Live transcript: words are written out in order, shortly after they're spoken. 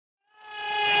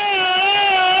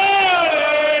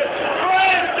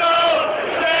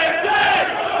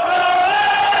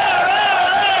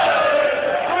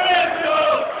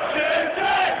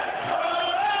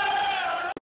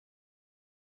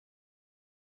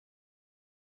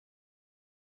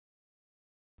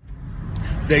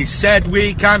They said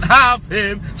we can't have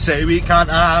him, say we can't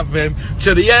have him,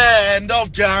 till the end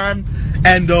of Jan,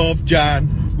 end of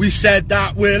Jan. We said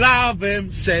that we'll have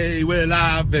him, say we'll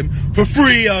have him, for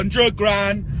 300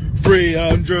 grand,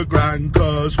 300 grand,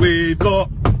 cause we've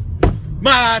got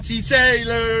Matty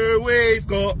Taylor, we've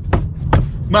got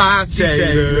Matty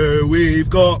Taylor, we've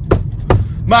got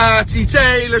Matty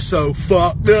Taylor, so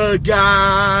fuck the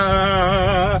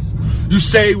gas. You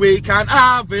say we can't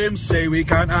have him, say we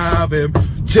can't have him,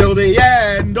 till the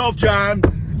end of Jan,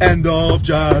 end of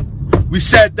Jan. We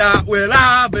said that we'll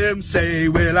have him, say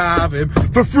we'll have him,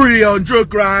 for 300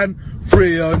 grand,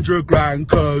 300 grand,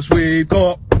 cause we've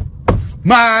got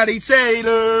Matty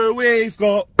Taylor, we've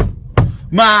got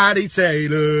Matty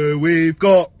Taylor, we've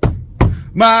got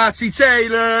Matty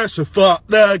Taylor, so fuck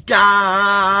the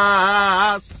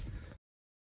gas.